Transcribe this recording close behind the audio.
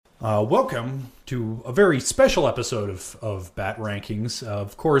Welcome to a very special episode of Bat Rankings.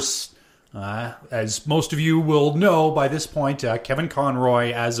 Of course, as most of you will know by this point, Kevin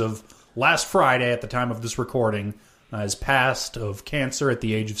Conroy, as of last Friday at the time of this recording, has passed of cancer at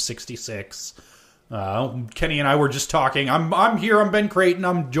the age of 66. Kenny and I were just talking. I'm here. I'm Ben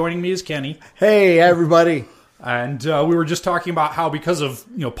Creighton. Joining me is Kenny. Hey, everybody. And we were just talking about how because of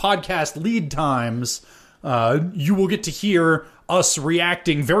podcast lead times, you will get to hear us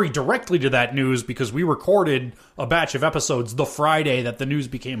reacting very directly to that news because we recorded a batch of episodes the Friday that the news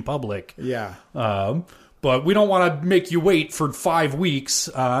became public. Yeah. But we don't want to make you wait for 5 weeks.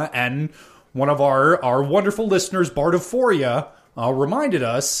 And one of our wonderful listeners, Bart of Foria, reminded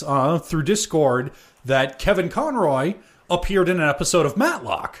us through Discord that Kevin Conroy appeared in an episode of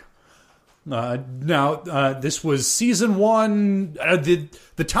Matlock. This was season 1.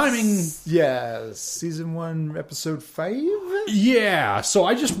 The timing. Yeah, season 1, episode 5. Yeah,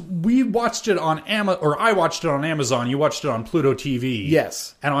 so we watched it on I watched it on Amazon. You watched it on Pluto TV.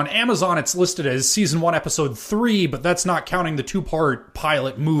 Yes, and on Amazon it's listed as season 1, episode 3, but that's not counting the 2-part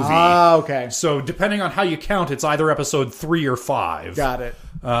pilot movie. Ah, okay. So depending on how you count, it's either episode 3 or 5. Got it.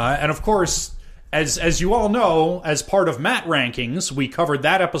 And of course, As you all know, as part of Matt Rankings, we covered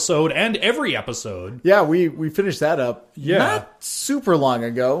that episode and every episode. Yeah, we finished that up. Yeah. Not super long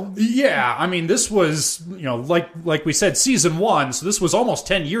ago. Yeah, I mean, this was, like we said, season 1, so this was almost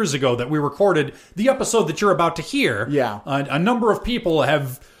 10 years ago that we recorded the episode that you're about to hear. Yeah. A number of people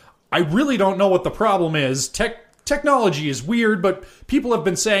I really don't know what the problem is. Technology is weird, but people have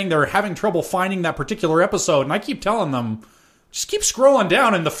been saying they're having trouble finding that particular episode, and I keep telling them, just keep scrolling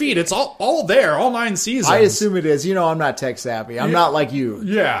down in the feed. It's all there, all 9 seasons. I assume it is. I'm not tech savvy. I'm not like you.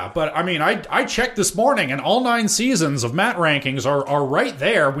 Yeah, but I mean, I checked this morning, and all 9 seasons of Matt Rankings are right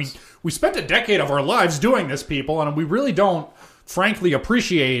there. We spent a decade of our lives doing this, people, and we really don't, frankly,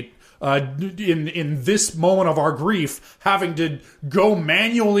 appreciate in this moment of our grief having to go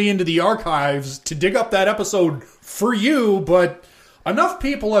manually into the archives to dig up that episode for you, but enough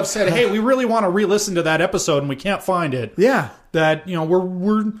people have said, hey, we really want to re-listen to that episode and we can't find it. Yeah. That,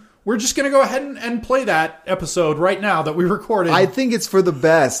 we're just going to go ahead and play that episode right now that we recorded. I think it's for the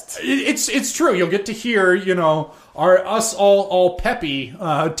best. It's true. You'll get to hear, us all peppy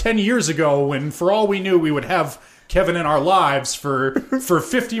 10 years ago when, for all we knew, we would have Kevin in our lives for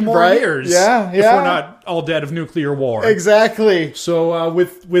 50 more right? years. Yeah. If we're not all dead of nuclear war. Exactly. So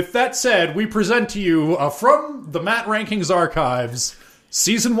with that said, we present to you from the Matt Rankings archives,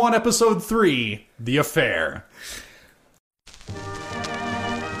 Season 1, Episode 3, The Affair.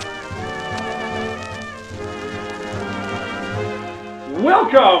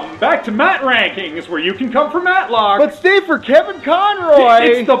 Welcome back to Matt Rankings, where you can come for Matlock, but stay for Kevin Conroy.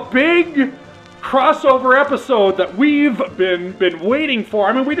 It's the big crossover episode that we've been waiting for.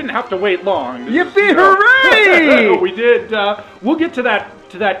 I mean, we didn't have to wait long. Yippee hooray! We did. We'll get to that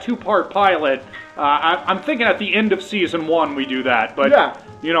 2-part pilot. I'm thinking at the end of season 1 we do that. But yeah.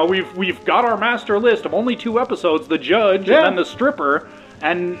 We've got our master list of only 2 episodes: The Judge and then The Stripper.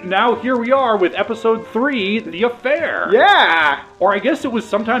 And now here we are with episode 3, The Affair. Yeah. Or I guess it was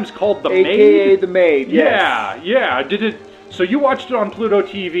sometimes called The AKA Maid. AKA The Maid. Yes. Yeah. Did it? So you watched it on Pluto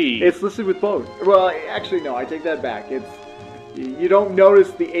TV. It's listed with both. Well, actually, no. I take that back. You don't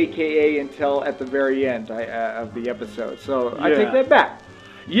notice the AKA until at the very end of the episode. So I take that back.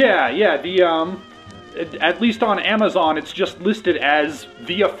 Yeah. The at least on Amazon, it's just listed as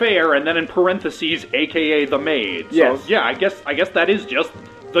The Affair, and then in parentheses, AKA The Maid. Yes. So yeah, I guess that is just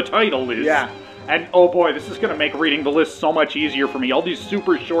the title is. Yeah. And oh boy, this is going to make reading the list so much easier for me. All these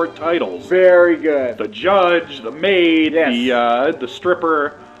super short titles. Very good. The Judge, The Maid, yes. the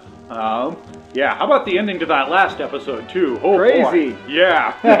Stripper. Yeah, how about the ending to that last episode, too? Oh, crazy. Boy.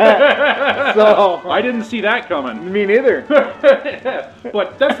 Yeah. So I didn't see that coming. Me neither.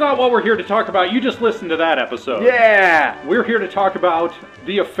 But that's not what we're here to talk about. You just listened to that episode. Yeah. We're here to talk about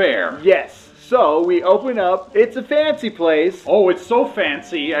The Affair. Yes. So we open up. It's a fancy place. Oh, it's so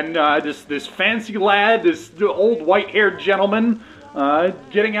fancy. And this fancy lad, this old white-haired gentleman,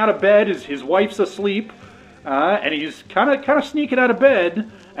 getting out of bed. His wife's asleep. And he's kind of sneaking out of bed.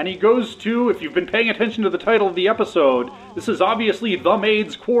 And he goes to, if you've been paying attention to the title of the episode, this is obviously the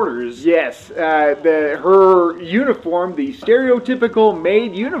maid's quarters. Yes, her uniform, the stereotypical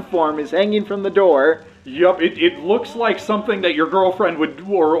maid uniform, is hanging from the door. Yup, it looks like something that your girlfriend would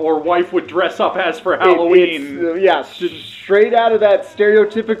or wife would dress up as for Halloween. It's straight out of that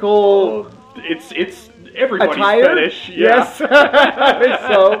stereotypical. It's everybody's attire? fetish. Yeah. Yes.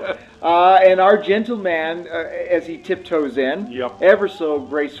 So. And our gentleman, as he tiptoes in, ever so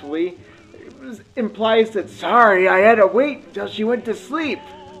gracefully, implies that, sorry, I had to wait until she went to sleep.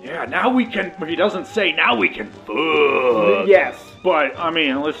 Yeah, now we can. He doesn't say now we can fuck. Yes. But I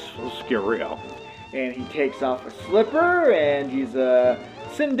mean, let's get real. And he takes off a slipper, and he's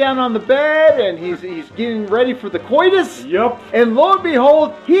sitting down on the bed, and he's getting ready for the coitus. Yep. And lo and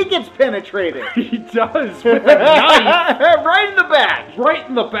behold, he gets penetrated. He does with a knife Right in the back. right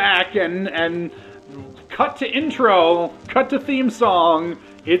in the back, and cut to intro, cut to theme song.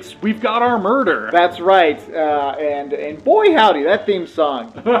 We've got our murder. That's right. And boy howdy, that theme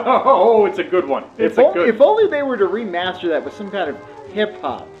song. Oh, it's a good one. If only they were to remaster that with some kind of hip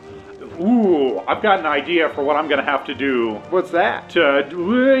hop. Ooh, I've got an idea for what I'm gonna have to do. What's that?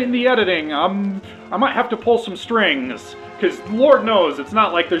 In the editing, I might have to pull some strings. Because Lord knows, it's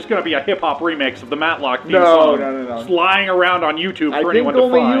not like there's going to be a hip-hop remix of the Matlock theme song. No. It's lying around on YouTube for anyone to I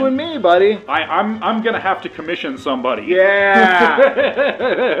think only find. you and me, buddy. I'm going to have to commission somebody.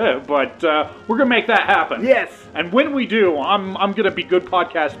 Yeah. But we're going to make that happen. Yes. And when we do, I'm going to be Good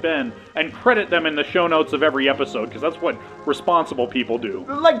Podcast Ben and credit them in the show notes of every episode, because that's what responsible people do.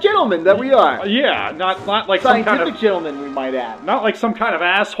 Like gentlemen that we are. Yeah, not like some Scientific kind of gentlemen, we might add. Not like some kind of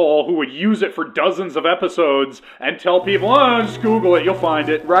asshole who would use it for dozens of episodes and tell people, oh, just Google it, you'll find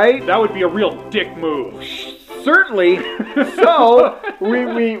it. Right? That would be a real dick move. Certainly. So,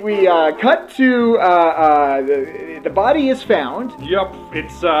 we cut to the body is found. Yep,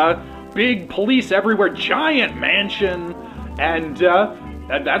 it's big police everywhere, giant mansion, and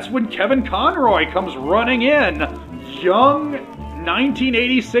that's when Kevin Conroy comes running in. Young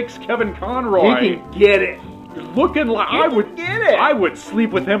 1986 Kevin Conroy. He can get it. Looking like I would get it. I would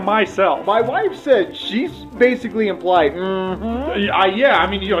sleep with him myself. My wife said she's basically implied. Mm-hmm. Yeah, I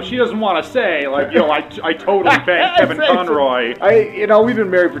mean, she doesn't want to say like, I totally banged Kevin Conroy. We've been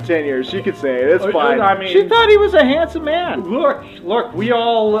married for 10 years. She could say it. It's fine. I mean, she thought he was a handsome man. Look, we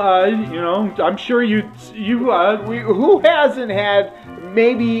all, I'm sure who hasn't had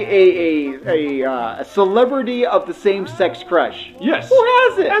maybe a celebrity of the same sex crush? Yes. Who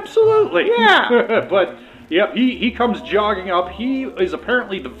hasn't? Absolutely. Yeah. But. Yep, he comes jogging up. He is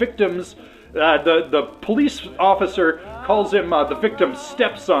apparently the victim's, the police officer calls him the victim's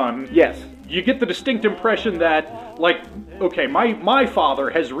stepson. Yes. You get the distinct impression that, okay, my father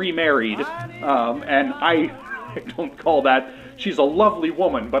has remarried, and I don't call that. She's a lovely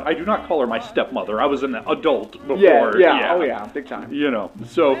woman, but I do not call her my stepmother. I was an adult before. Yeah. Oh yeah, big time.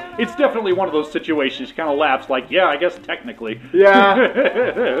 So it's definitely one of those situations. She kind of laughs like, yeah, I guess technically. Yeah.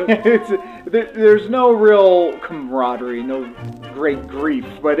 There's no real camaraderie, no great grief.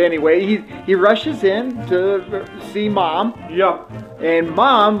 But anyway, he rushes in to see Mom. Yep. And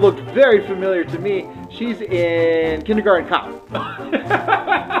Mom looked very familiar to me. She's in Kindergarten Cop.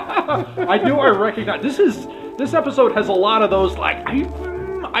 I recognize. This episode has a lot of those, like, I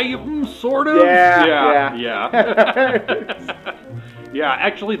sort of. Yeah. Yeah,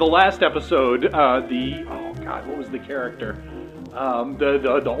 actually, the last episode, what was the character?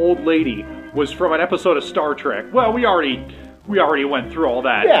 The old lady was from an episode of Star Trek. Well, we already went through all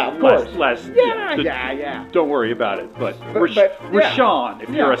that. Yeah, of course. Yeah. Don't worry about it. But Rashawn, if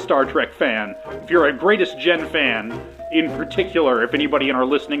you're a Star Trek fan, if you're a Greatest Gen fan, in particular, if anybody in our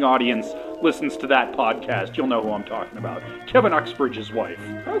listening audience listens to that podcast, you'll know who I'm talking about. Kevin Uxbridge's wife.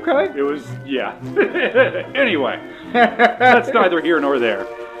 Okay. It was, yeah. Anyway, that's neither here nor there.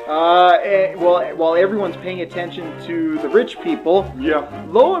 While everyone's paying attention to the rich people,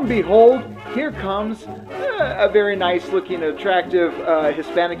 lo and behold, here comes a very nice-looking, attractive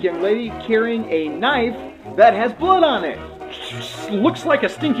Hispanic young lady carrying a knife that has blood on it. Looks like a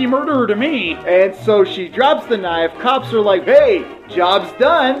stinky murderer to me. And so she drops the knife. Cops are like, hey, job's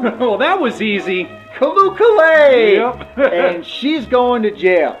done. Well, that was easy. Kaloo-kalay. Yep. And she's going to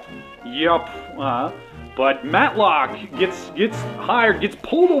jail. Yep. But Matlock gets hired, gets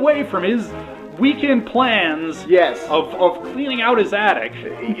pulled away from his weekend plans. Yes. Of cleaning out his attic.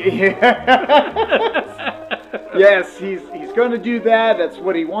 Yes, he's going to do that. That's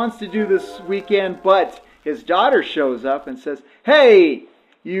what he wants to do this weekend. But his daughter shows up and says, "Hey,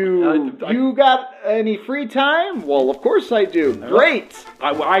 you got any free time?" "Well, of course I do." "Great."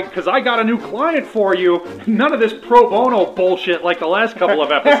 Because I got a new client for you. None of this pro bono bullshit like the last couple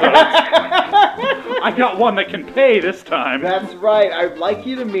of episodes. I got one that can pay this time. That's right. I'd like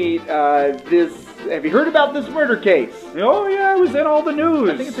you to meet this. Have you heard about this murder case? Oh yeah, it was in all the news.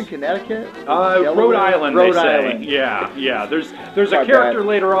 I think it's in Connecticut. Rhode Island. Rhode they Island. Say. Yeah. There's a character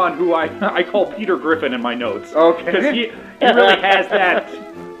later on who I call Peter Griffin in my notes. Okay. Because he really has that.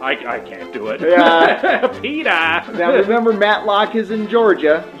 I can't do it. Yeah. Peter. Now remember, Matlock is in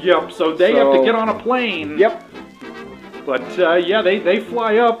Georgia. Yep. So they have to get on a plane. Yep. But they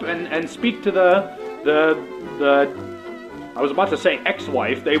fly up and speak to the I was about to say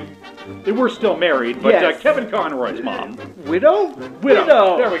ex-wife. They were still married, but Yes. Kevin Conroy's mom. Widow?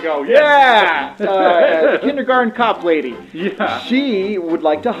 There we go. Yes. Yeah. The kindergarten cop lady. Yeah. She would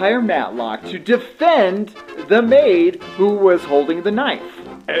like to hire Matlock to defend the maid who was holding the knife.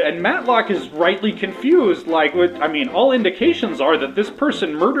 And Matlock is rightly confused. Like, all indications are that this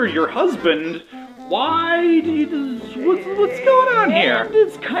person murdered your husband. Why? What's going on here? And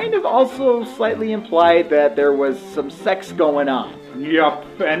it's kind of also slightly implied that there was some sex going on. Yup,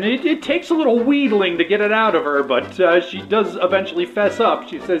 and it takes a little wheedling to get it out of her, but she does eventually fess up.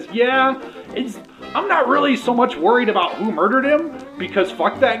 She says, yeah, I'm not really so much worried about who murdered him, because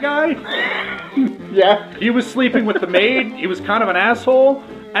fuck that guy. Yeah. He was sleeping with the maid, he was kind of an asshole,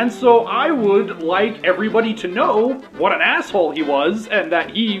 and so I would like everybody to know what an asshole he was, and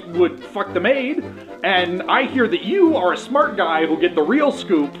that he would fuck the maid, and I hear that you are a smart guy who'll get the real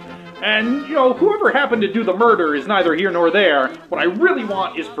scoop. And, whoever happened to do the murder is neither here nor there. What I really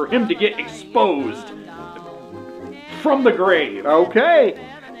want is for him to get exposed from the grave. Okay.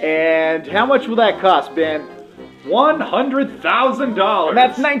 And how much will that cost, Ben? $100,000. And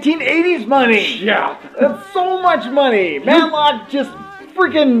that's 1980s money. Yeah. That's so much money. Matlock just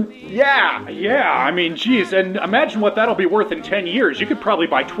freaking, yeah. Yeah, geez, and imagine what that'll be worth in 10 years. You could probably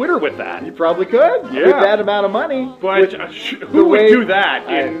buy Twitter with that. You probably could. Yeah. With that amount of money. But who would do that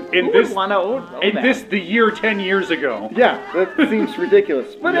the year 10 years ago? Yeah, that seems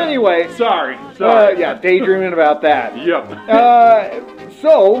ridiculous. But anyway. Sorry. Yeah, daydreaming about that. Yep.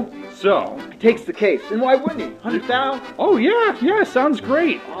 So, he takes the case. And why wouldn't he? 100,000? Oh, yeah, sounds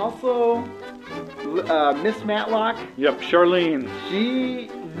great. Also, Miss Matlock. Yep, Charlene. She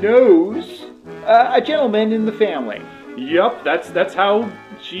knows a gentleman in the family. Yep, that's how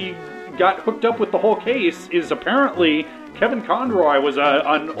she got hooked up with the whole case, is apparently Kevin Conroy was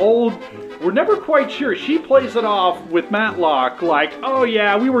an old... We're never quite sure. She plays it off with Matlock like, oh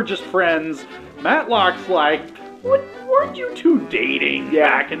yeah, we were just friends. Matlock's like, weren't you two dating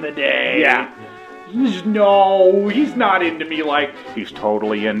back in the day? Yeah. No, he's not into me like... He's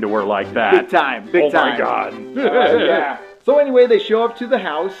totally into her like that. Big time. Oh my God. Yeah. So anyway, they show up to the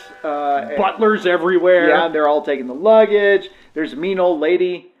house. Butlers everywhere. Yeah, they're all taking the luggage. There's a mean old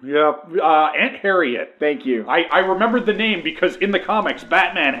lady. Yep. Aunt Harriet. Thank you. I remembered the name because in the comics,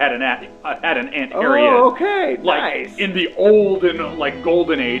 Batman had an Aunt Harriet. Oh, okay. Like, nice. in the olden,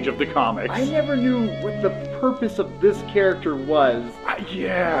 golden age of the comics. I never knew what the purpose of this character was.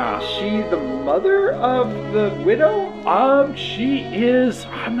 Yeah. Is she the mother of the widow? She is...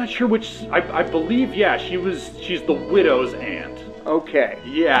 I'm not sure which... I believe, yeah, she's the widow's aunt. Okay.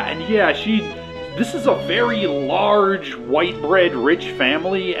 Yeah, and yeah, this is a very large, white bread, rich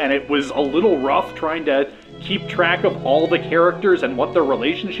family, and it was a little rough trying to keep track of all the characters and what their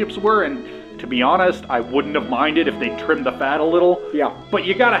relationships were, and to be honest, I wouldn't have minded if they trimmed the fat a little. Yeah. But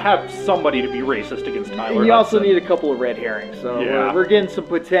you gotta have somebody to be racist against Tyler And you also Hudson. need a couple of red herrings, so Yeah. we're getting some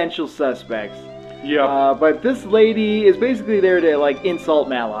potential suspects. Yep. But this lady is basically there to, insult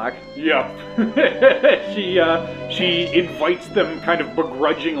Matlock. Yep. She invites them kind of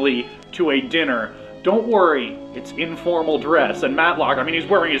begrudgingly to a dinner. Don't worry, it's informal dress. And Matlock, he's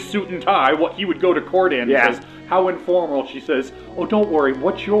wearing his suit and tie, what he would go to court in. Yeah. He says, how informal? She says, oh, don't worry,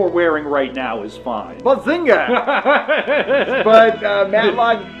 what you're wearing right now is fine. Bazinga! But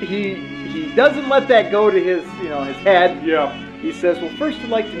Matlock, he doesn't let that go to his head. Yeah. He says, well, first I'd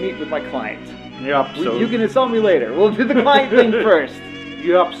like to meet with my client. Yep. You can insult me later. We'll do the client thing first.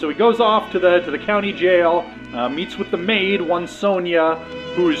 Yep. So he goes off to the county jail, meets with the maid, one Sonia,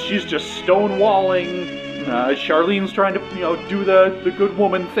 she's just stonewalling. Charlene's trying to do the good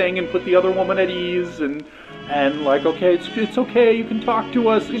woman thing and put the other woman at ease and okay, it's okay, you can talk to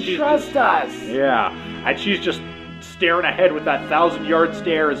us. You can trust us. Yeah. And she's just staring ahead with that 1,000-yard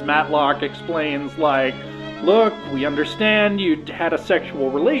stare as Matlock explains, look, we understand you had a sexual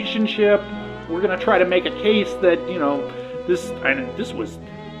relationship. We're going to try to make a case that, this was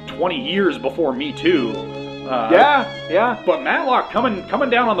 20 years before Me Too. Yeah. But Matlock coming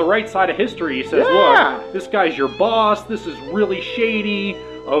down on the right side of history. He says, look, this guy's your boss. This is really shady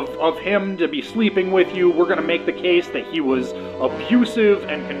of him to be sleeping with you. We're going to make the case that he was abusive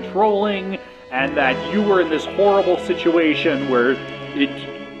and controlling and that you were in this horrible situation where it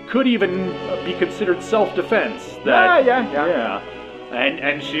could even be considered self-defense. Yeah.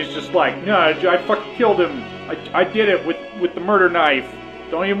 And she's just like, no, I fucking killed him. I did it with the murder knife.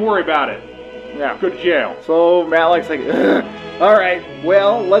 Don't even worry about it. Yeah. Go to jail. So Matlock's like, ugh. All right,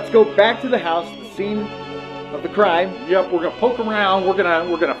 well, let's go back to the house, the scene of the crime. Yep, we're gonna poke around. We're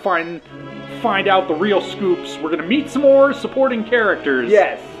gonna find out the real scoops. We're gonna meet some more supporting characters.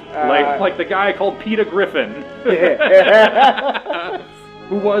 Yes. Like the guy called Peter Griffin.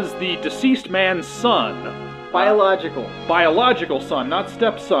 Who was the deceased man's son. Biological son, not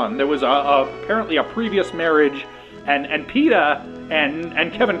stepson. There was apparently a previous marriage, and PETA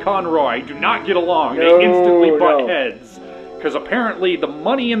and Kevin Conroy do not get along. They instantly butt heads. Because apparently the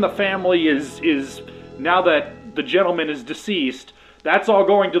money in the family is now that the gentleman is deceased, that's all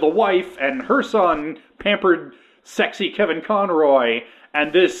going to the wife and her son, pampered, sexy Kevin Conroy,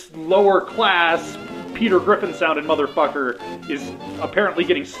 and this lower class Peter Griffin sounded motherfucker is apparently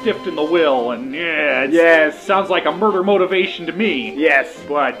getting stiffed in the will, and sounds like a murder motivation to me. Yes.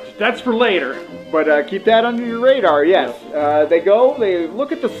 But that's for later. But keep that under your radar, yes. They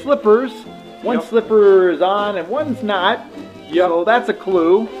look at the slippers. One slipper is on and one's not. Yep. So that's a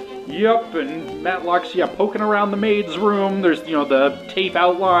clue. Yep, and Matlock's poking around the maid's room. There's the tape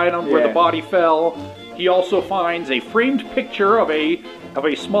outline on where the body fell. He also finds a framed picture of a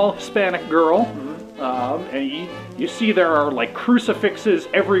small Hispanic girl, and you see there are like crucifixes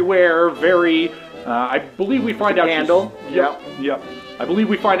everywhere. Very, I believe we find out handle. Yep. I believe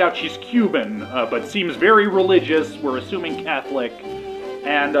we find out she's Cuban, but seems very religious. We're assuming Catholic.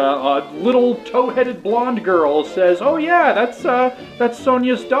 And a little tow-headed blonde girl says, "Oh yeah, that's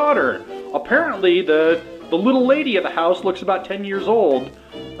Sonia's daughter." Apparently, the little lady of the house looks about 10 years old.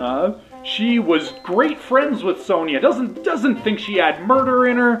 She was great friends with Sonia. Doesn't think she had murder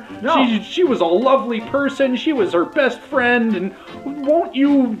in her. No. She was a lovely person. She was her best friend. And won't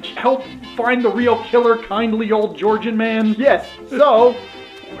you help find the real killer, kindly old Georgian man? Yes. So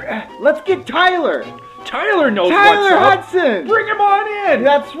let's get Tyler. Tyler knows Tyler what's Hudson. up. Bring him on in.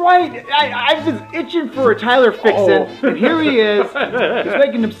 That's right. I've been itching for a Tyler fixin', and here he is. He's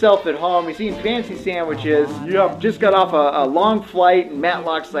making himself at home. He's eating fancy sandwiches. Yep. Just got off a long flight, and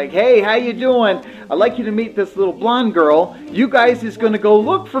Matlock's like, "Hey, how you doing? I'd like you to meet this little blonde girl. You guys is gonna go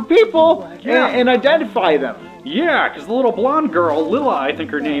look for people and identify them." Yeah, because the little blonde girl, Lila, I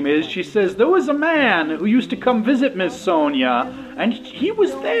think her name is, she says, "There was a man who used to come visit Miss Sonia, and he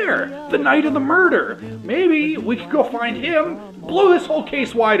was there the night of the murder. Maybe we could go find him, blow this whole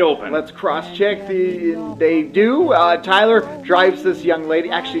case wide open." Let's cross-check. They do. Tyler drives this young lady.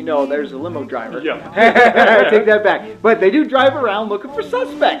 Actually, no, there's a limo driver. Yeah. Take that back. But they do drive around looking for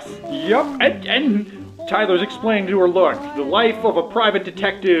suspects. Yep, and Tyler's explaining to her, look, the life of a private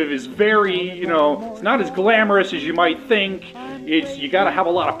detective is very, it's not as glamorous as you might think. You gotta have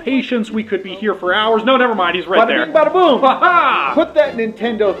a lot of patience. We could be here for hours. No, never mind, he's right there. Bada bing, bada boom. Ha-ha! Put that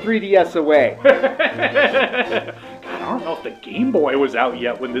Nintendo 3DS away. God, I don't know if the Game Boy was out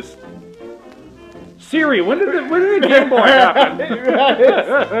yet when this... Siri, when did the Game Boy happen?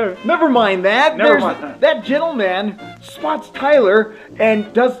 Never mind that. That gentleman spots Tyler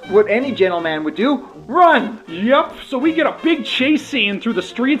and does what any gentleman would do. Run! Yep, so we get a big chase scene through the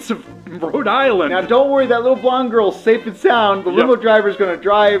streets of Rhode Island. Now don't worry, that little blonde girl's safe and sound. The limo driver's going to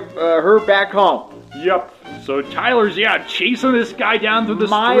drive her back home. Yep. So Tyler's, chasing this guy down through the street.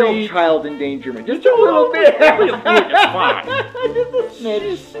 Mild child endangerment. Just a little bit. It's fine. Just a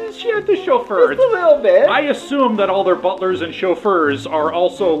smidge. She had the chauffeur. Just a little bit. I assume that all their butlers and chauffeurs are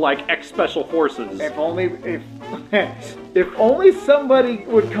also like ex-special forces. If only somebody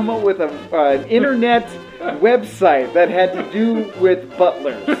would come up with an internet website that had to do with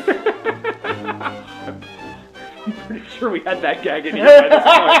butlers. I'm pretty sure we had that gag in here by this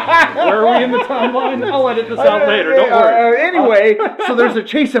point. Where are we in the timeline? I'll edit this out later, don't worry. Anyway, so there's a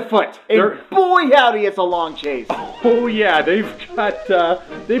chase afoot. And boy howdy, it's a long chase. Oh yeah, they've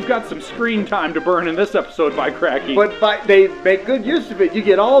got some screen time to burn in this episode by Cracky. But they make good use of it. You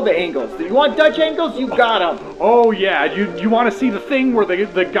get all the angles. Do you want Dutch angles? You got them. Oh yeah, you want to see the thing where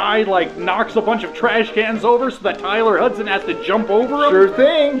the guy like knocks a bunch of trash cans over so that Tyler Hudson has to jump over him? Sure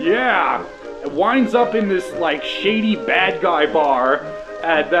thing. Yeah. It winds up in this like shady bad guy bar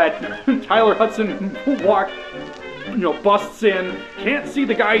that Tyler Hudson busts in, can't see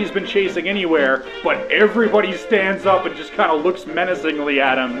the guy he's been chasing anywhere, but everybody stands up and just kind of looks menacingly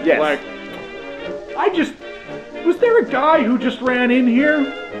at him. Yes. Like, was there a guy who just ran in here?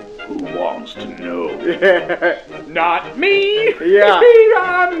 Who wants to know? Not me! Yeah.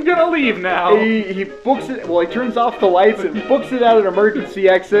 I'm gonna leave now. He books it, he turns off the lights and books it out an emergency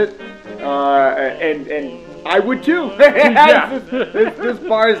exit. And I would too. Yeah. This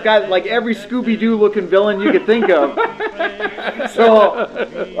bar has got like every Scooby-Doo looking villain you could think of.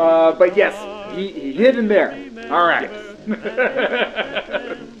 So, but yes, he hid in there. All right.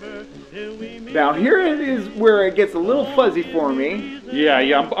 Now here it is where it gets a little fuzzy for me.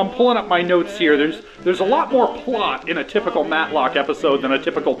 Yeah. I'm pulling up my notes here. There's a lot more plot in a typical Matlock episode than a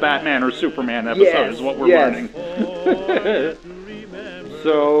typical Batman or Superman episode. Is what we're learning.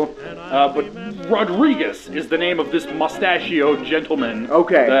 So, but Rodriguez is the name of this mustachioed gentleman.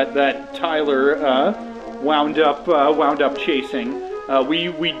 Okay. That Tyler wound up chasing.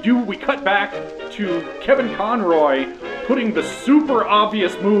 We cut back to Kevin Conroy putting the super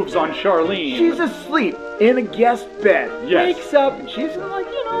obvious moves on Charlene. She's asleep in a guest bed. Yes. Wakes up and she's in like,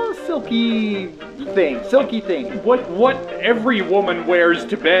 silky thing. What every woman wears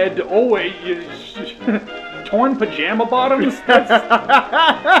to bed? Torn pajama bottoms?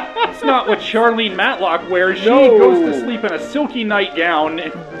 That's not what Charlene Matlock wears. She goes to sleep in a silky nightgown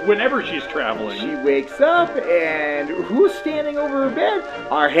whenever she's traveling. She wakes up, and who's standing over her bed?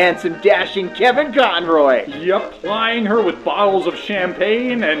 Our handsome, dashing Kevin Conroy. Yep, plying her with bottles of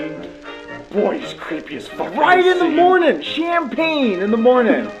champagne, and boy, he's creepy as fuck. Right in the morning, champagne in the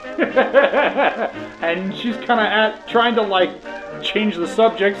morning. And she's kind of trying to change the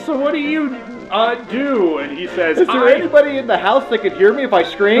subject. So what do you do? And he says, "Is there anybody in the house that could hear me if I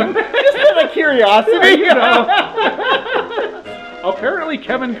scream?" Just out of curiosity, Apparently,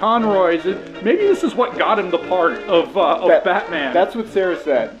 Kevin Conroy's. Maybe this is what got him the part of Batman. That's what Sarah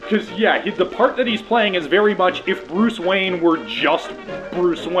said. Because the part that he's playing is very much if Bruce Wayne were just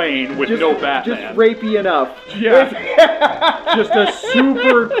Bruce Wayne with no Batman. Just rapey enough. Yeah. Just a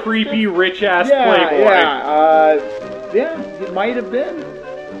super creepy rich ass playboy. Yeah, it might have been.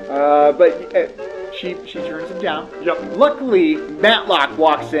 But she turns him down. Yep. Luckily, Matlock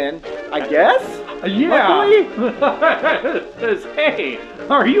walks in, I guess? Yeah. Says, "Hey,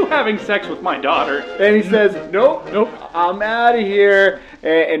 are you having sex with my daughter?" And he says, Nope, I'm out of here.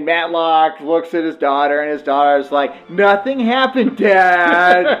 And Matlock looks at his daughter, and his daughter's like, "Nothing happened,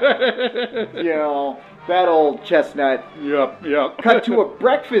 Dad." That old chestnut. Yep. Cut to a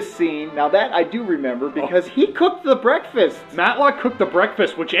breakfast scene. Now that I do remember because he cooked the breakfast. Matlock cooked the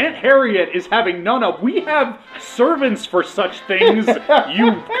breakfast, which Aunt Harriet is having none of. We have servants for such things,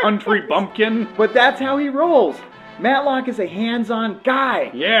 you country bumpkin. But that's how he rolls. Matlock is a hands-on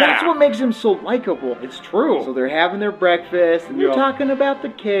guy. Yeah. That's what makes him so likable. It's true. So they're having their breakfast, and they're talking about the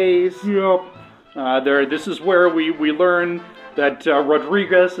case. Yep. This is where we learn that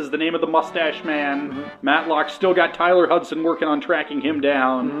Rodriguez is the name of the mustache man. Mm-hmm. Matlock's still got Tyler Hudson working on tracking him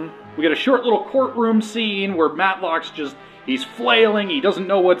down. Mm-hmm. We get a short little courtroom scene where Matlock's he's flailing, he doesn't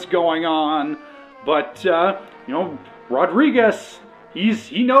know what's going on. But, Rodriguez,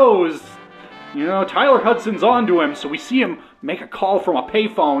 he knows, Tyler Hudson's onto him, so we see him make a call from a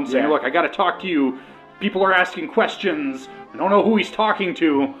payphone saying, "Look, I gotta talk to you. People are asking questions. I don't know who he's talking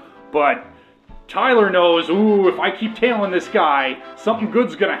to, but Tyler knows, if I keep tailing this guy, something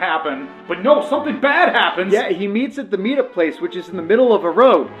good's gonna happen." But no, something bad happens. Yeah, he meets at the meetup place, which is in the middle of a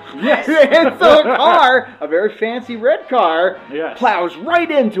road. Yes. And so a car, a very fancy red car, plows right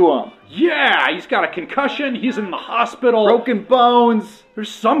into him. Yeah, he's got a concussion, he's in the hospital. Broken bones. There's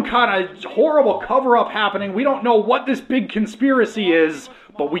some kind of horrible cover-up happening. We don't know what this big conspiracy is,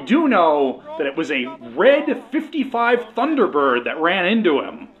 but we do know that it was a red 55 Thunderbird that ran into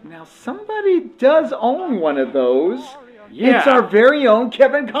him. Now, somebody does own one of those. Yeah. It's our very own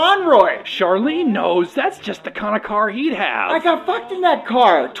Kevin Conroy. Charlene knows that's just the kind of car he'd have. I got fucked in that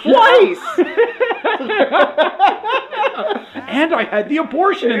car twice. And I had the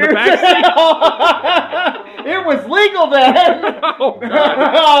abortion in the backseat. It was legal then. Oh,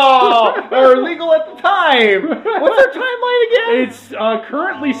 God. Or legal at the time. What's our timeline again? It's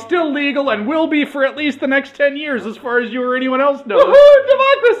currently still legal and will be for at least the next 10 years as far as you or anyone else knows. Woohoo,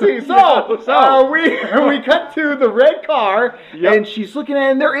 democracy! So, we cut to the red car, and she's looking at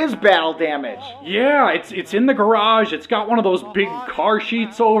it, and there is battle damage. Yeah, it's in the garage. It's got one of those big car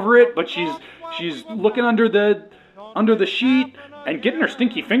sheets over it, but she's looking under the sheet and getting her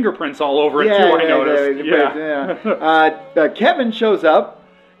stinky fingerprints all over it too. I noticed. Kevin shows up,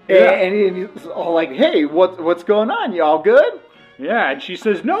 and he's all like, "Hey, what's going on? You all good?" Yeah, and she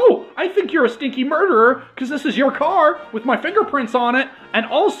says, "No, I think you're a stinky murderer because this is your car with my fingerprints on it, and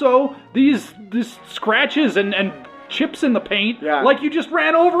also these scratches and chips in the paint, like you just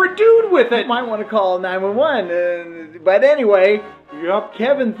ran over a dude with it." You might want to call 911. But anyway,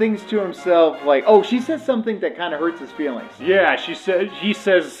 Kevin thinks to himself, like, she says something that kind of hurts his feelings. Yeah, he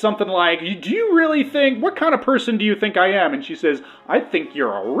says something like, "Do you really think, what kind of person do you think I am?" And she says, "I think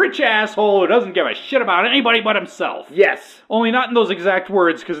you're a rich asshole who doesn't give a shit about anybody but himself." Yes. Only not in those exact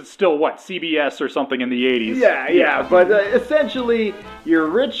words, because it's still, CBS or something in the 80s. Yeah, but essentially, you're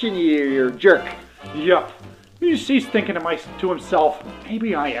rich and you're a jerk. Yep. He's thinking to himself,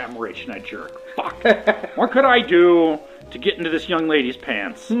 maybe I am rich and a jerk. Fuck. What could I do? to get into this young lady's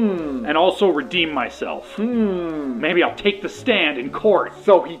pants and also redeem myself. Maybe I'll take the stand in court.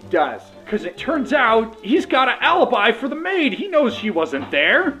 So he does. Because it turns out he's got an alibi for the maid. He knows she wasn't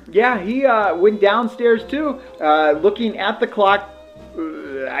there. Yeah, he went downstairs too, looking at the clock.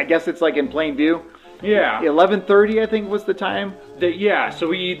 I guess it's like in plain view. Yeah. 11:30, I think, was the time.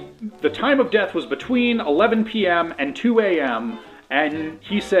 So the time of death was between 11 p.m. and 2 a.m., and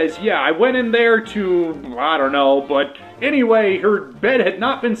he says, yeah, I went in there to, I don't know, but anyway, her bed had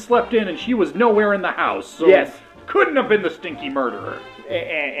not been slept in and she was nowhere in the house. So yes. Couldn't have been the stinky murderer.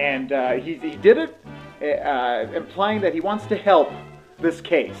 And he did it, implying that he wants to help this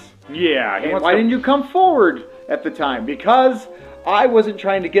case. Yeah. And why didn't you come forward at the time? Because I wasn't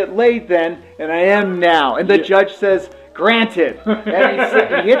trying to get laid then, and I am now. And the judge says, granted.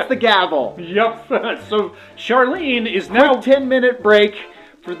 And he hits the gavel. Yep. So Charlene is now... Quick 10-minute break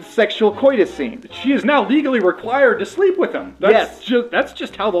for the sexual coitus scene. She is now legally required to sleep with him. That's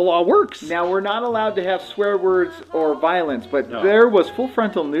just how the law works. Now, we're not allowed to have swear words or violence, but there was full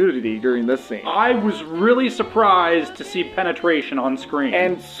frontal nudity during this scene. I was really surprised to see penetration on screen.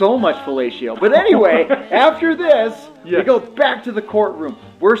 And so much fellatio. But anyway, after this, we go back to the courtroom.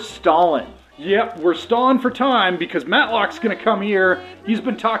 We're stalling. Yep, we're stalling for time because Matlock's going to come here. He's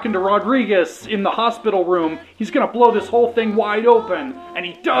been talking to Rodriguez in the hospital room. He's going to blow this whole thing wide open. And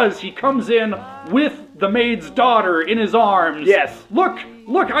he does. He comes in with the maid's daughter in his arms. Yes.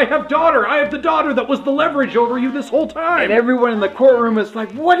 Look, I have daughter. I have the daughter that was the leverage over you this whole time. And everyone in the courtroom is like,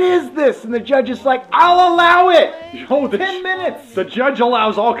 what is this? And the judge is like, I'll allow it. 10 minutes. The judge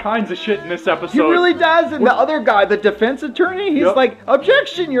allows all kinds of shit in this episode. He really does. And the other guy, the defense attorney, he's like,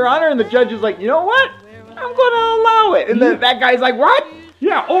 objection, Your Honor. And the judge is like, you know what? I'm going to allow it. And that guy's like, what?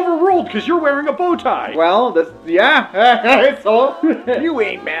 Yeah, overruled because you're wearing a bow tie. Well, so you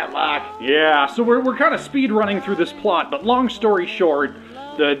ain't Matlock. Yeah, so we're kind of speed running through this plot, but long story short,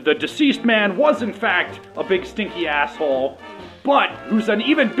 the deceased man was in fact a big stinky asshole, but who's an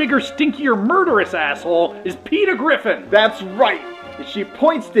even bigger, stinkier, murderous asshole is Peter Griffin. That's right. And she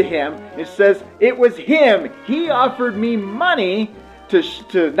points to him and says, it was him. He offered me money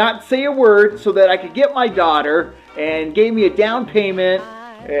to not say a word so that I could get my daughter, and gave me a down payment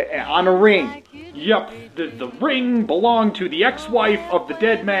on a ring. Yep, the ring belonged to the ex-wife of the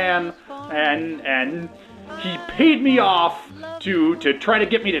dead man, and he paid me off to try to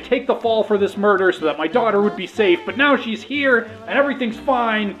get me to take the fall for this murder so that my daughter would be safe, but now she's here, and everything's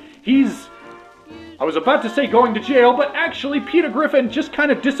fine. I was about to say going to jail, but actually Peter Griffin just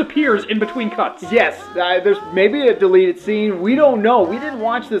kind of disappears in between cuts. Yes, there's maybe a deleted scene. We don't know. We didn't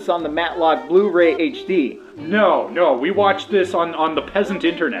watch this on the Matlock Blu-ray HD. No, we watched this on the peasant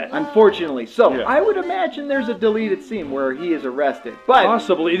internet. Unfortunately. So, I would imagine there's a deleted scene where he is arrested. But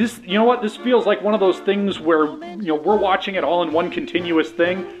possibly. You know what? This feels like one of those things where, we're watching it all in one continuous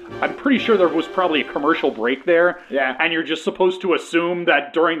thing. I'm pretty sure there was probably a commercial break there. Yeah. And you're just supposed to assume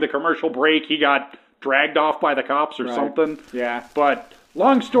that during the commercial break he got dragged off by the cops or something. Yeah. But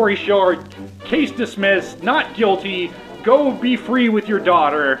long story short, case dismissed, not guilty, go be free with your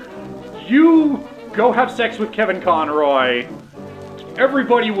daughter. You go have sex with Kevin Conroy.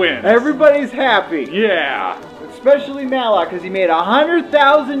 Everybody wins. Everybody's happy. Yeah. Especially Matlock, because he made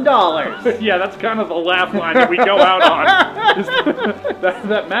 $100,000. Yeah, that's kind of the laugh line that we go out on.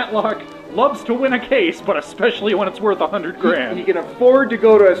 that Matlock loves to win a case, but especially when it's worth $100,000. He can afford to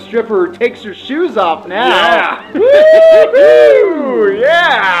go to a stripper who takes her shoes off now. Yeah. Woo-hoo!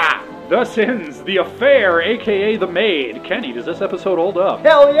 Yeah. Thus ends The Affair, a.k.a. The Maid. Kenny, does this episode hold up?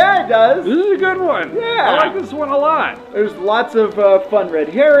 Hell yeah, it does. This is a good one. Yeah. I like this one a lot. There's lots of fun red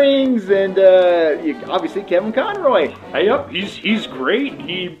herrings, and obviously Kevin Conroy. Yep, he's great.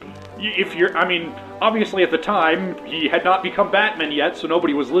 Obviously at the time, he had not become Batman yet, so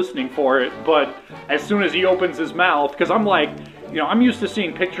nobody was listening for it, but as soon as he opens his mouth, because I'm like, I'm used to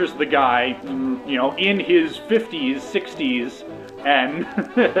seeing pictures of the guy, in his 50s, 60s, and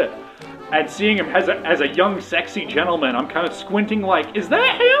and seeing him as a young, sexy gentleman, I'm kind of squinting like, is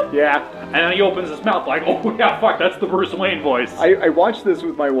that him? Yeah. And then he opens his mouth like, oh yeah, fuck, that's the Bruce Wayne voice. I watched this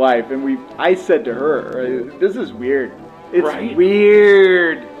with my wife, and I said to her, this is weird. It's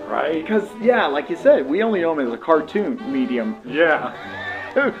weird. Right. Because, like you said, we only know him as a cartoon medium. Yeah.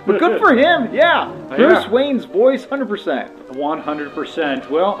 But good for him, yeah. Bruce Wayne's voice, 100%. 100%.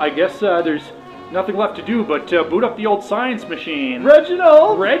 Well, I guess there's nothing left to do but boot up the old science machine.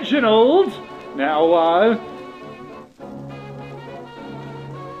 Reginald! Now,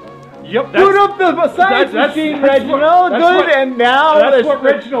 Yep. Boot up the science machine, Reginald. And now that's what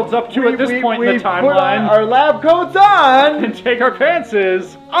Reginald's up to at this point in the timeline. Put our lab coats on and take our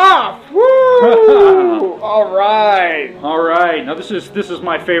pantses off. Woo! All right. Now this is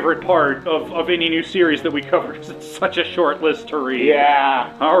my favorite part of any new series that we cover because it's such a short list to read.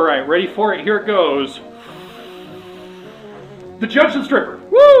 Yeah. All right, ready for it? Here it goes. The Judge and Stripper.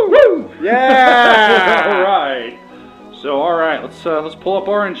 Woo! Woo! Yeah. All right. So, all right, let's pull up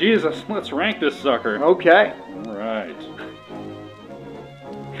RNGs. Let's rank this sucker. Okay. All right.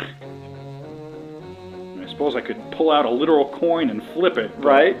 I suppose I could pull out a literal coin and flip it.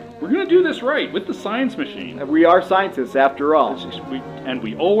 Right. We're gonna do this right with the science machine. We are scientists, after all. And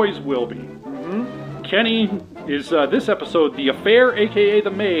we always will be. Mm-hmm. Kenny, is this episode The Affair, aka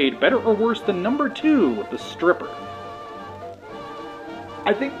The Maid, better or worse than number 2, The Stripper?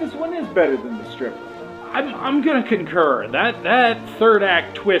 I think this one is better than The Stripper. I'm gonna concur. That third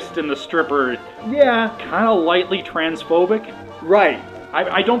act twist in The Stripper, kind of lightly transphobic. Right.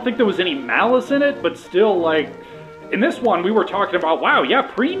 I don't think there was any malice in it, but still, like, in this one we were talking about, wow, yeah,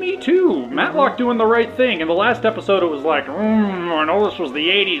 pre-Me Too, Matlock doing the right thing. In the last episode it was like, I know this was the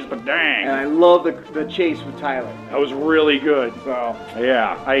 80s, but dang. And I love the chase with Tyler. That was really good. So,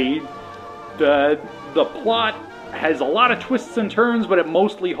 yeah, the plot has a lot of twists and turns, but it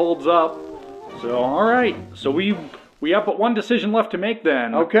mostly holds up. So, all right. So we have but one decision left to make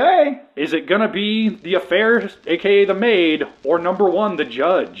then. Okay. Is it gonna be The Affair, aka The Maid, or number 1, The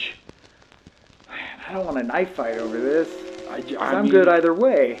Judge? I don't want a knife fight over this. I'm mean, good either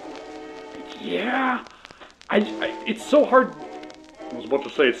way. Yeah. It's so hard. I was about to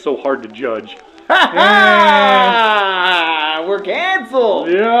say it's so hard to judge. We're canceled.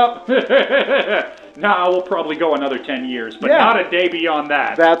 Yep. Nah, we'll probably go another 10 years, but not a day beyond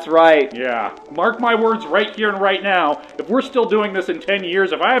that. That's right. Yeah. Mark my words right here and right now. If we're still doing this in 10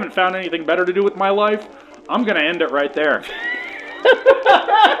 years, if I haven't found anything better to do with my life, I'm going to end it right there.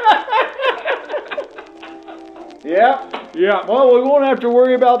 Yeah. Well, we won't have to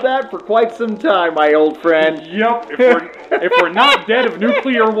worry about that for quite some time, my old friend. Yep. If we're not dead of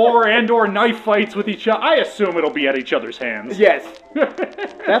nuclear war and/or knife fights with each other, I assume it'll be at each other's hands. Yes.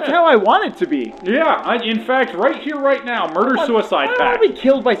 That's how I want it to be. Yeah. In fact, right here, right now, murder-suicide pact. I don't want to be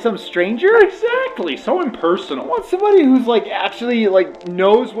killed by some stranger. Exactly. So impersonal. I want somebody who's actually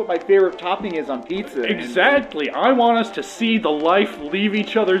knows what my favorite topping is on pizza. Exactly. I want us to see the life leave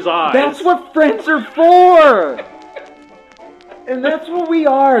each other's eyes. That's what friends are for. And that's what we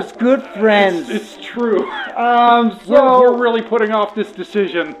are, as good friends. It's true. So we're really putting off this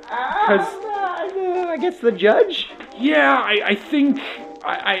decision because I guess the Judge. Yeah, I think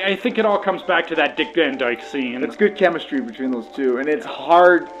it all comes back to that Dick Van Dyke scene. It's good chemistry between those two, and it's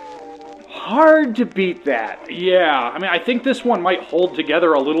hard to beat that. Yeah, I mean, I think this one might hold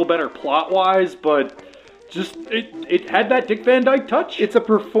together a little better plot-wise, but just it had that Dick Van Dyke touch. It's a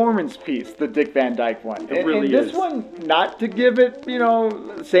performance piece, the Dick Van Dyke one. It really is. And this one, not to give it,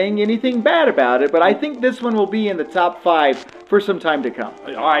 saying anything bad about it, but I think this one will be in the top 5 for some time to come.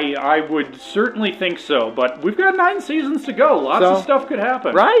 I would certainly think so, but we've got 9 seasons to go. Lots of stuff could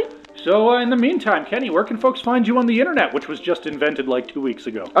happen. Right? So, in the meantime, Kenny, where can folks find you on the internet, which was just invented 2 weeks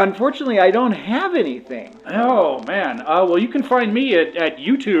ago? Unfortunately, I don't have anything. Oh, man. Well, you can find me at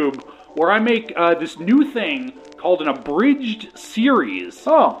YouTube, where I make this new thing called an abridged series.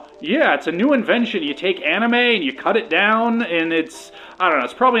 Oh. Yeah, it's a new invention. You take anime and you cut it down, and it's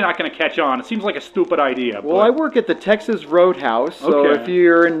probably not going to catch on. It seems like a stupid idea. Well, I work at the Texas Roadhouse, so if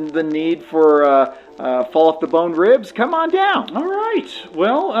you're in the need for fall off the bone ribs, come on down. All right.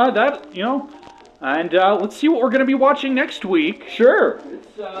 Well, and let's see what we're going to be watching next week. Sure. Let's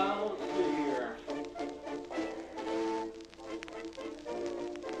see here.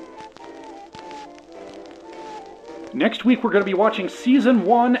 Next week, we're going to be watching Season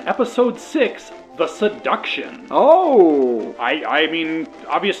 1, Episode 6, The Seduction. Oh! I mean,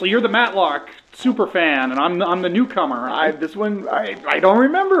 obviously, you're the Matlock super fan, and I'm the newcomer. This one, I don't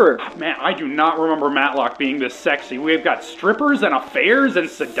remember. Man, I do not remember Matlock being this sexy. We've got strippers and affairs and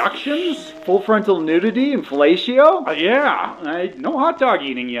seductions. Full frontal nudity and fellatio? Yeah. No hot dog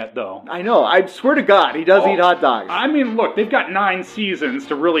eating yet, though. I know. I swear to God, he does eat hot dogs. I mean, look, they've got 9 seasons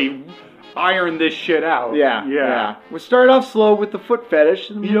to really iron this shit out. Yeah. We'll start off slow with the foot fetish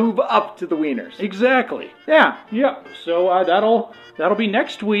and move up to the wieners. Exactly. Yeah. So that'll be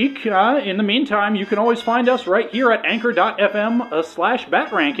next week. In the meantime, you can always find us right here at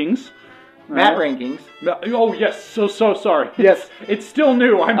anchor.fm/BatRankings. Matt Rankings. Oh yes. So sorry. Yes. It's still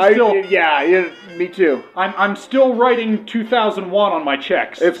new. Yeah. Me too. I'm still writing 2001 on my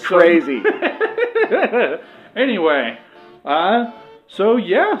checks. It's crazy. Anyway. So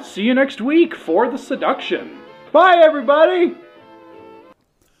yeah, see you next week for The Seduction. Bye, everybody!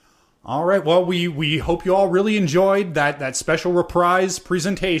 All right, well, we hope you all really enjoyed that special reprise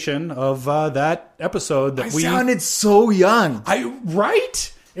presentation of that episode that we sounded so young.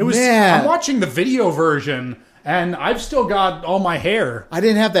 Right? It was. Man. I'm watching the video version, and I've still got all my hair. I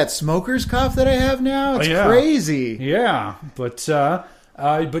didn't have that smoker's cough that I have now. It's crazy. Yeah, but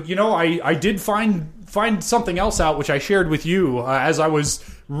you know, I did find something else out, which I shared with you as I was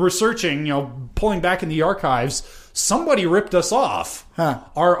researching, you know, pulling back in the archives. Somebody ripped us off. Huh.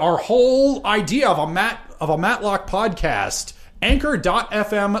 Our whole idea of a Matlock podcast,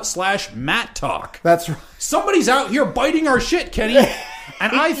 anchor.fm/Matt Talk. That's right. Somebody's out here biting our shit, Kenny. And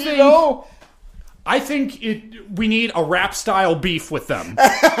I think we need a rap style beef with them.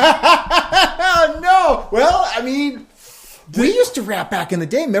 Oh, no. Well, I mean, we used to rap back in the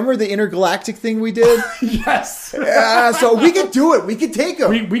day. Remember the intergalactic thing we did? Yes. Yeah, so we could do it. We could take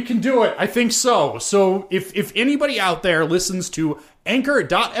them. We can do it. I think so. So if anybody out there listens to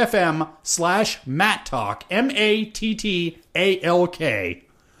anchor.fm/Matt Talk, MATTALK,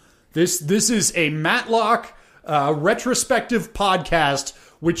 this is a Matlock retrospective podcast,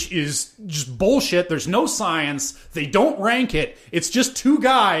 which is just bullshit. There's no science. They don't rank it. It's just two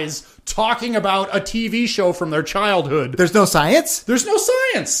guys talking about a TV show from their childhood. There's no science? There's no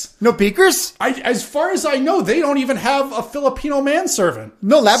science. No beakers? As far as I know, they don't even have a Filipino manservant.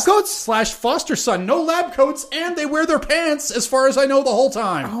 No lab coats? / foster son. No lab coats, and they wear their pants, as far as I know, the whole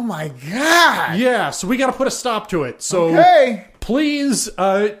time. Oh my God. Yeah, so we got to put a stop to it. So please,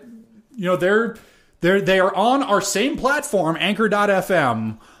 you know, they are on our same platform,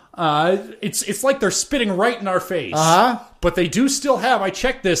 Anchor.fm. It's like they're spitting right in our face. But they do still have, I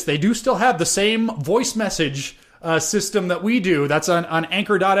checked this, they do still have the same voice message system that we do. That's an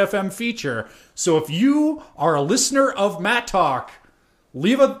Anchor.fm feature. So if you are a listener of Matt Talk,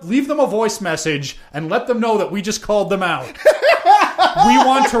 leave them a voice message and let them know that we just called them out. We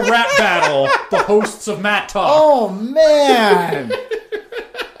want to rap battle the hosts of Matt Talk. Oh, man.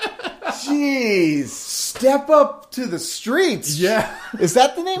 Jeez. Step Up to the Streets. Yeah. Is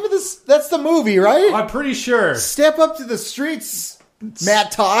that the name of this? That's the movie, right? I'm pretty sure. Step Up to the Streets,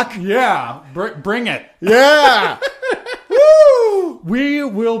 Matt Talk. Yeah. Bring it. Yeah. Woo! We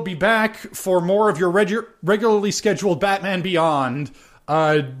will be back for more of your regularly scheduled Batman Beyond,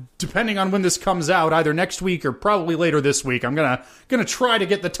 depending on when this comes out, either next week or probably later this week. I'm gonna try to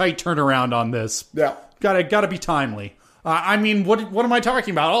get the tight turnaround on this. Yeah. Gotta be timely. I mean, what am I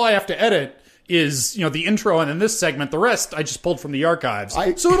talking about? All I have to edit is, you know, the intro and then this segment. The rest I just pulled from the archives.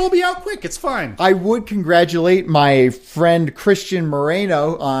 So it'll be out quick. It's fine. I would congratulate my friend Christian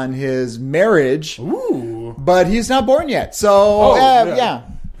Moreno on his marriage. Ooh. But he's not born yet. So, yeah.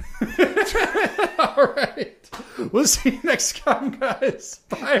 All right. We'll see you next time, guys.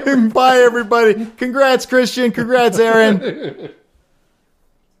 Bye. Bye, everybody. Congrats, Christian. Congrats, Aaron.